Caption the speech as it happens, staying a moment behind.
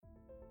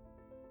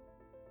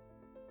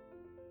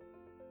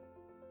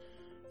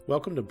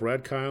Welcome to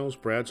Brad Kyle's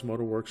Brad's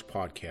Motorworks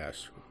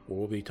podcast, where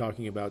we'll be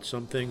talking about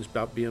some things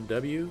about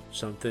BMW,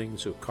 some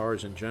things of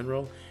cars in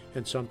general,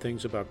 and some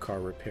things about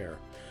car repair.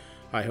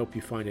 I hope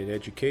you find it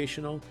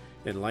educational,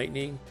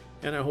 enlightening,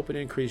 and I hope it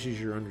increases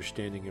your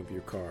understanding of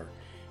your car.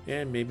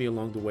 And maybe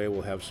along the way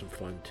we'll have some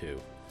fun too.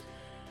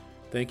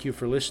 Thank you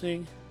for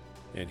listening,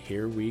 and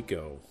here we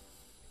go.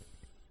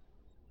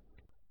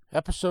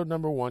 Episode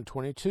number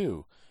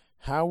 122.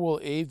 How will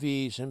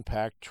AVs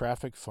impact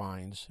traffic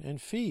fines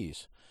and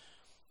fees?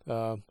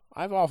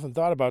 I've often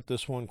thought about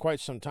this one quite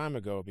some time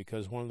ago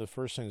because one of the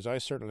first things I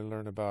certainly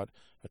learned about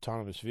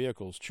autonomous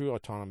vehicles, true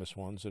autonomous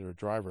ones that are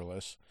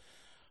driverless,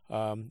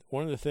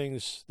 one of the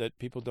things that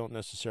people don't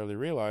necessarily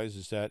realize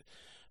is that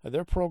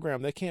they're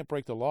programmed, they can't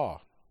break the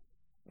law.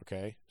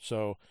 Okay,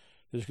 so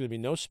there's going to be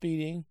no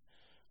speeding,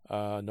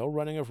 no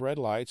running of red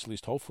lights, at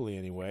least hopefully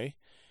anyway,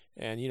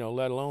 and,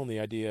 let alone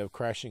the idea of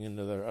crashing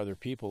into other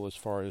people as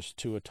far as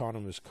two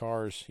autonomous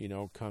cars,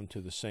 come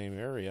to the same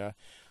area.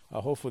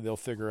 Hopefully they'll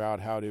figure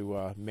out how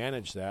to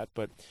manage that.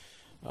 But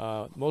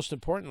most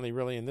importantly,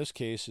 really, in this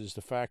case, is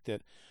the fact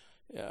that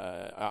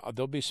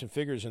there'll be some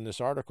figures in this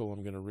article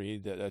I'm going to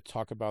read that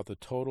talk about the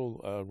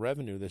total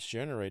revenue that's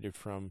generated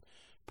from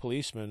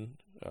policemen,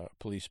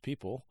 police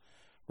people,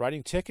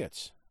 writing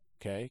tickets,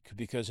 okay?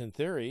 Because in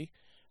theory,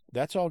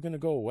 that's all going to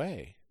go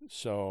away.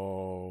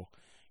 So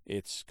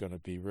it's going to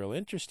be real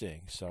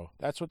interesting. So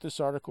that's what this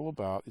article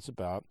is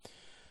about.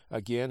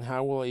 Again,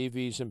 how will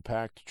AVs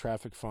impact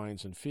traffic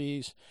fines and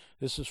fees?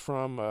 This is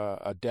from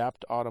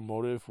Adapt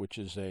Automotive, which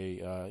is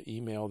a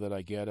email that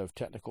I get of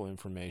technical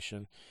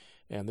information.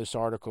 And this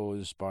article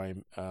is by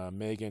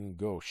Megan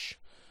Ghosh.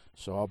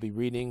 So I'll be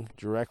reading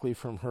directly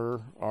from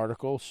her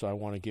article, so I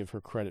want to give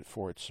her credit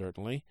for it,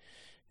 certainly.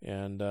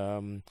 And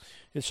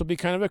this will be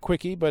kind of a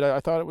quickie, but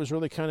I thought it was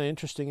really kind of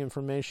interesting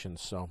information.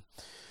 So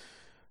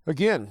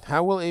again,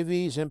 how will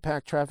AVs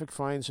impact traffic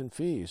fines and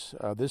fees?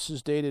 This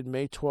is dated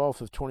May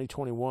 12th of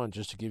 2021,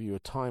 just to give you a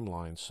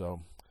timeline,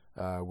 so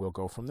we'll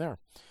go from there.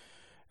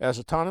 As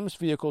autonomous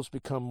vehicles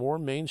become more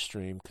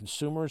mainstream,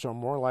 consumers are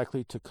more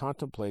likely to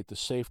contemplate the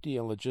safety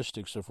and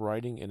logistics of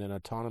riding in an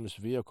autonomous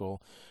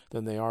vehicle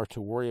than they are to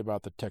worry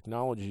about the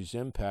technology's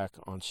impact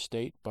on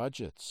state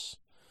budgets.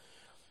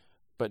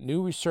 But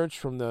new research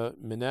from the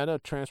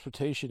Mineta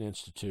Transportation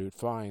Institute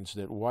finds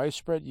that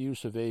widespread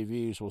use of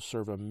AVs will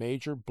serve a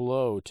major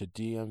blow to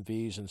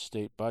DMVs and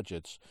state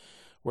budgets,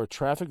 where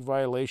traffic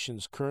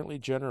violations currently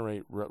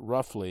generate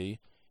roughly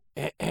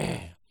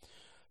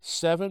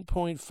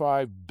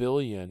 $7.5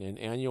 billion in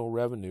annual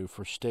revenue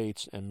for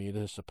states and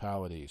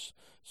municipalities.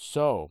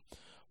 So,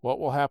 what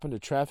will happen to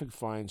traffic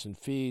fines and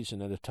fees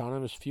in an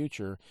autonomous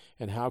future,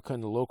 and how can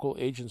the local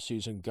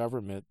agencies and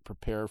government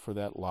prepare for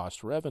that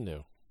lost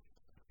revenue?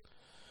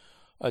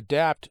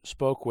 Adapt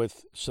spoke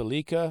with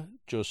Salika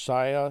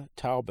Josiah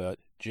Talbot,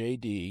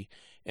 J.D.,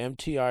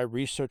 MTI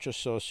Research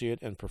Associate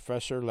and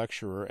Professor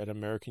Lecturer at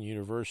American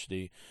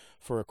University,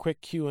 for a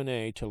quick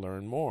Q&A to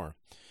learn more.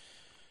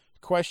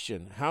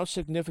 Question: how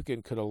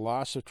significant could a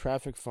loss of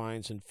traffic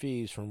fines and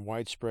fees from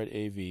widespread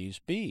AVs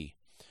be?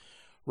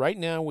 Right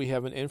now we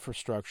have an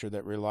infrastructure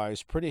that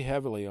relies pretty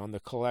heavily on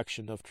the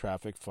collection of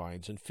traffic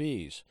fines and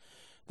fees.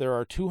 There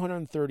are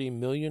 230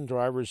 million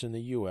drivers in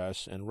the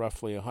U.S., and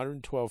roughly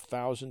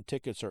 112,000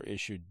 tickets are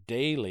issued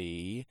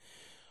daily,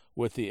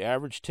 with the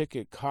average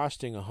ticket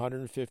costing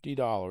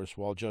 $150,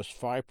 while just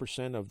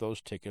 5% of those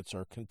tickets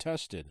are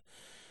contested.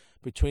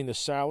 Between the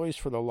salaries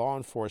for the law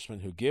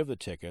enforcement who give the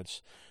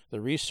tickets,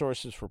 the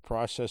resources for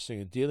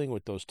processing and dealing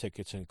with those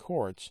tickets in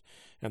courts,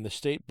 and the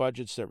state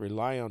budgets that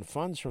rely on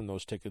funds from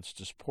those tickets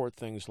to support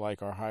things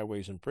like our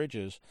highways and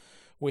bridges,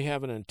 we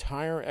have an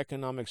entire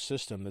economic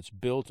system that's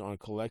built on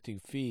collecting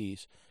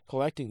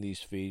these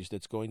fees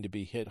that's going to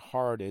be hit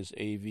hard as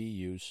AV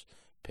use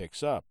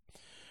picks up.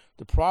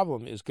 The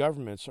problem is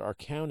governments are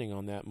counting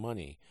on that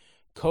money.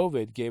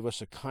 COVID gave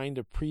us a kind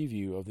of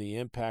preview of the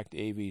impact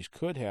AVs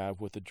could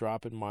have with the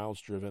drop in miles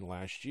driven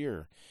last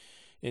year.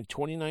 In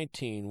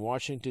 2019,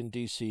 Washington,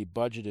 D.C.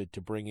 budgeted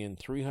to bring in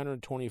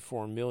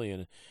 $324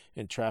 million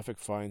in traffic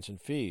fines and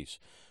fees.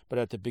 But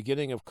at the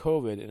beginning of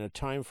COVID, in a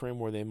time frame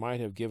where they might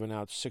have given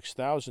out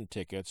 6,000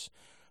 tickets,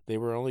 they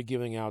were only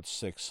giving out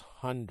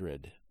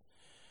 600.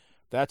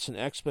 That's an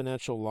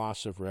exponential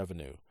loss of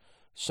revenue.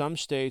 Some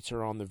states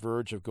are on the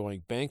verge of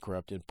going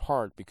bankrupt in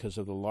part because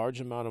of the large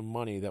amount of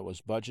money that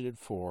was budgeted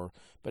for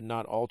but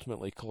not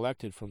ultimately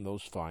collected from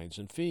those fines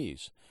and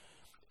fees.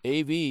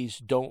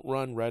 AVs don't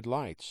run red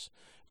lights.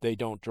 They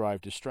don't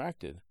drive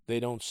distracted. They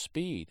don't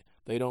speed.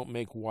 They don't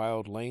make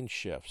wild lane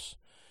shifts.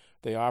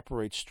 They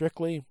operate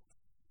strictly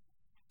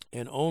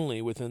and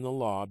only within the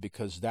law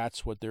because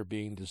that's what they're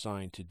being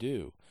designed to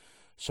do.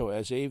 So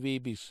as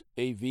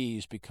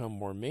AVs become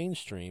more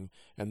mainstream,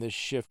 and this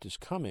shift is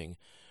coming,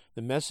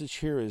 the message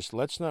here is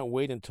let's not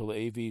wait until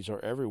AVs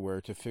are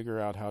everywhere to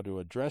figure out how to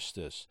address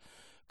this.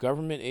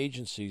 Government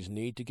agencies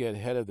need to get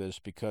ahead of this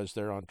because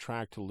they're on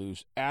track to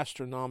lose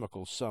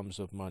astronomical sums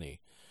of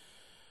money.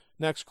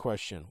 Next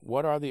question: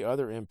 what are the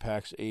other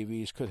impacts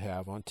AVs could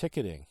have on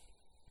ticketing?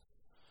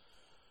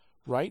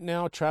 Right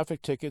now,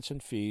 traffic tickets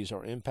and fees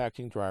are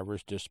impacting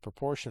drivers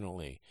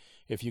disproportionately.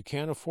 If you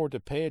can't afford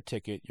to pay a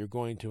ticket, you're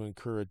going to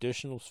incur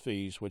additional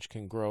fees which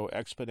can grow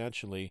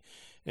exponentially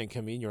and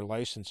can mean your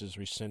license is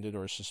rescinded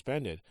or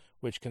suspended,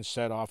 which can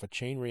set off a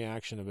chain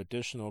reaction of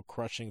additional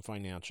crushing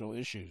financial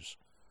issues.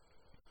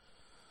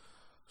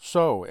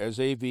 So, as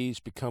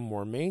AVs become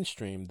more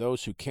mainstream,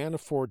 those who can't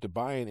afford to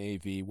buy an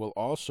AV will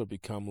also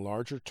become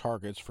larger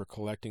targets for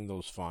collecting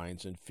those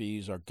fines and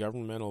fees our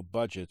governmental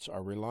budgets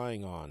are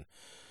relying on.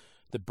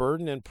 The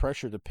burden and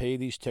pressure to pay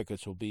these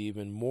tickets will be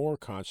even more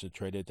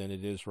concentrated than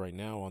it is right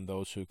now on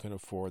those who can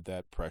afford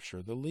that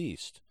pressure the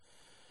least.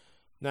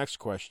 Next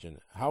question.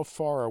 How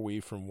far are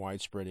we from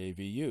widespread AV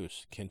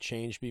use? Can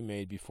change be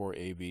made before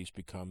AVs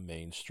become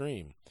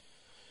mainstream?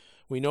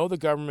 We know the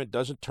government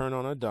doesn't turn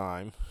on a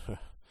dime,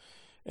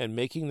 and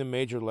making the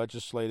major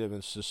legislative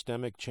and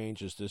systemic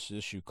changes this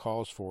issue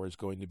calls for is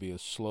going to be a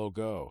slow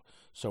go,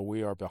 so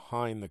we are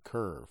behind the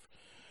curve.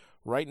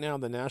 Right now,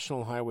 the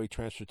National Highway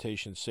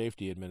Transportation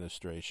Safety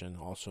Administration,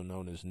 also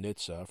known as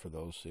NHTSA for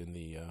those in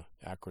the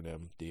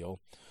acronym deal,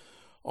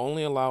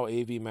 only allow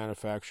AV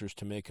manufacturers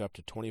to make up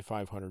to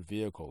 2,500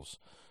 vehicles.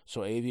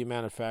 So AV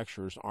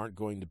manufacturers aren't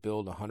going to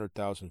build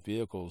 100,000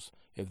 vehicles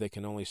if they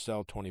can only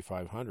sell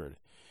 2,500.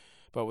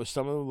 But with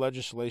some of the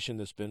legislation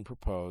that's been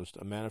proposed,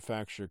 a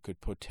manufacturer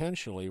could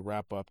potentially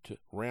ramp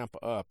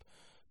up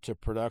to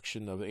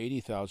production of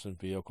 80,000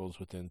 vehicles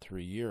within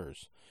 3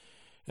 years.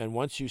 And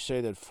once you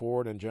say that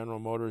Ford and General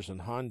Motors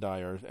and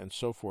Hyundai and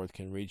so forth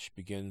can each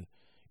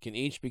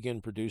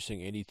begin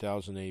producing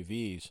 80,000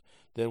 AVs,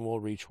 then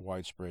we'll reach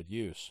widespread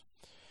use.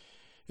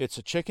 It's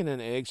a chicken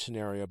and egg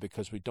scenario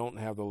because we don't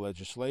have the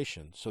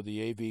legislation, so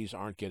the AVs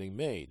aren't getting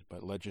made,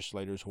 but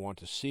legislators want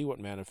to see what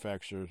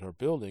manufacturers are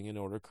building in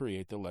order to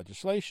create the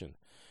legislation.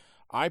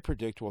 I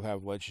predict we'll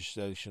have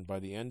legislation by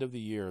the end of the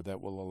year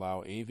that will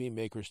allow AV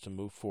makers to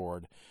move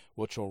forward,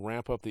 which will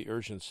ramp up the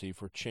urgency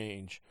for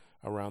change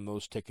around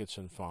those tickets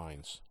and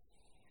fines.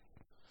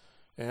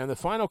 And the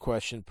final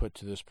question put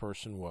to this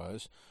person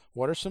was,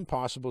 what are some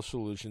possible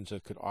solutions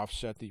that could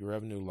offset the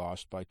revenue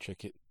lost by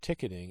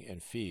ticketing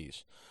and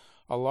fees?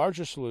 A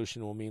larger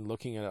solution will mean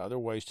looking at other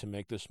ways to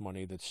make this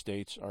money that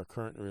states are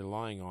currently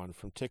relying on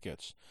from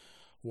tickets.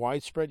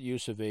 Widespread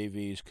use of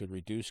AVs could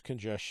reduce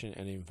congestion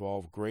and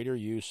involve greater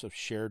use of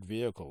shared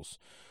vehicles.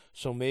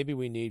 So maybe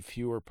we need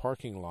fewer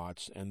parking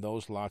lots, and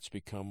those lots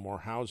become more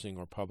housing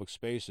or public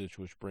spaces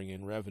which bring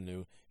in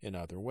revenue in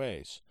other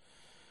ways.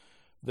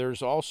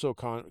 There's also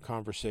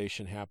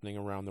conversation happening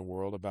around the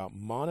world about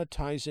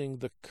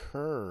monetizing the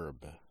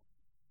curb.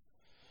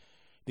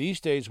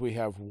 These days we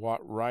have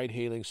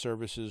ride-hailing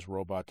services,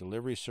 robot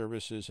delivery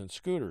services, and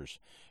scooters,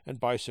 and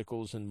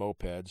bicycles and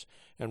mopeds,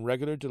 and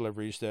regular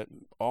deliveries that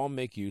all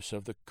make use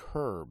of the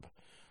curb.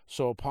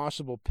 So a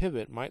possible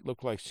pivot might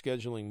look like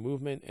scheduling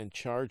movement and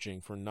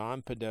charging for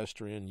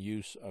non-pedestrian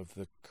use of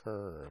the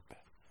curb.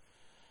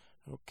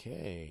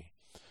 Okay.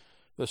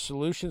 The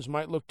solutions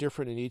might look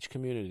different in each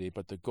community,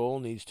 but the goal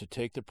needs to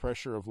take the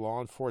pressure of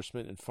law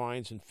enforcement and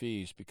fines and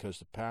fees because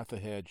the path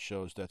ahead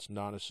shows that's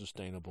not a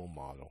sustainable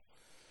model.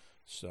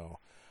 So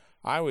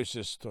I was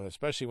just,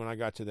 especially when I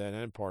got to that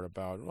end part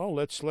about,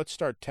 let's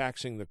start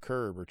taxing the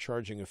curb or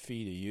charging a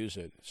fee to use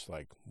it. It's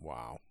like,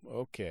 wow,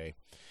 okay.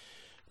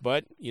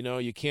 But,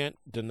 you can't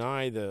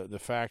deny the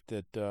fact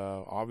that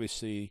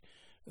obviously,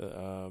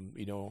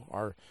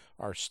 our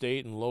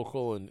state and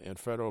local and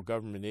federal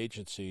government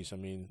agencies, I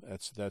mean,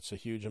 that's a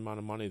huge amount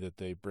of money that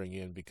they bring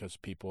in because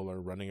people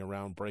are running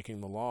around breaking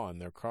the law in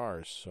their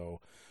cars. So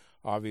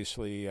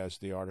obviously, as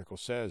the article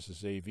says,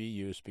 as AV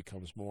use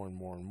becomes more and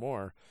more and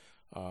more,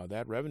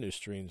 that revenue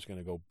stream is going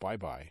to go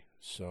bye-bye.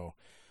 So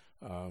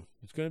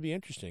it's going to be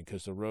interesting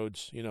because the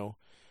roads,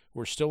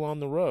 we're still on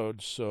the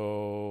road,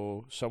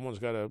 so someone's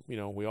got to,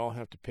 we all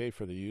have to pay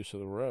for the use of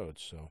the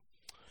roads. So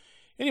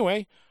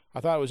anyway,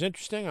 I thought it was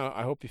interesting.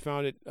 I hope you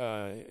found it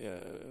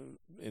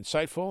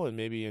insightful and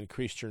maybe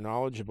increased your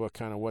knowledge about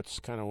what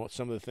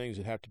some of the things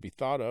that have to be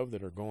thought of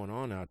that are going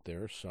on out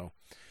there. So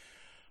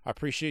I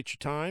appreciate your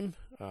time.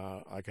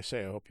 Like I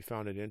say, I hope you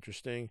found it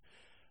interesting.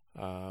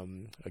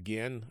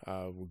 Again,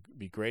 it would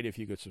be great if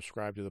you could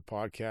subscribe to the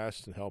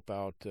podcast and help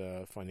out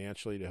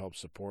financially to help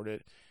support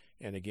it.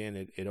 And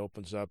again, it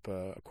opens up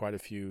quite a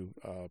few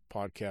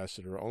podcasts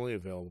that are only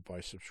available by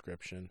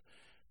subscription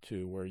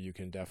to where you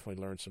can definitely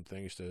learn some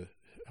things to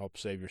help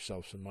save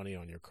yourself some money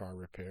on your car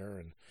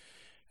repair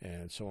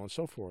and so on and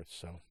so forth.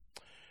 So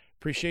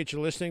appreciate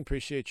you listening.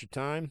 Appreciate your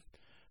time.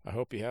 I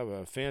hope you have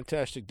a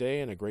fantastic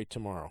day and a great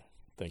tomorrow.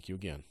 Thank you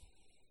again.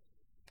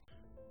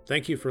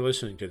 Thank you for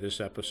listening to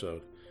this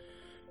episode.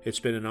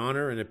 It's been an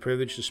honor and a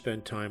privilege to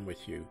spend time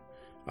with you.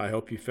 I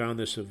hope you found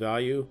this of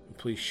value.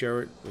 Please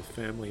share it with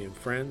family and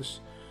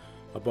friends.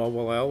 Above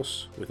all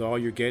else, with all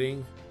you're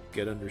getting,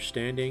 get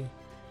understanding.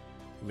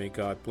 May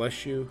God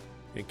bless you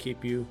and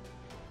keep you,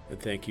 and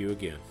thank you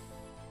again.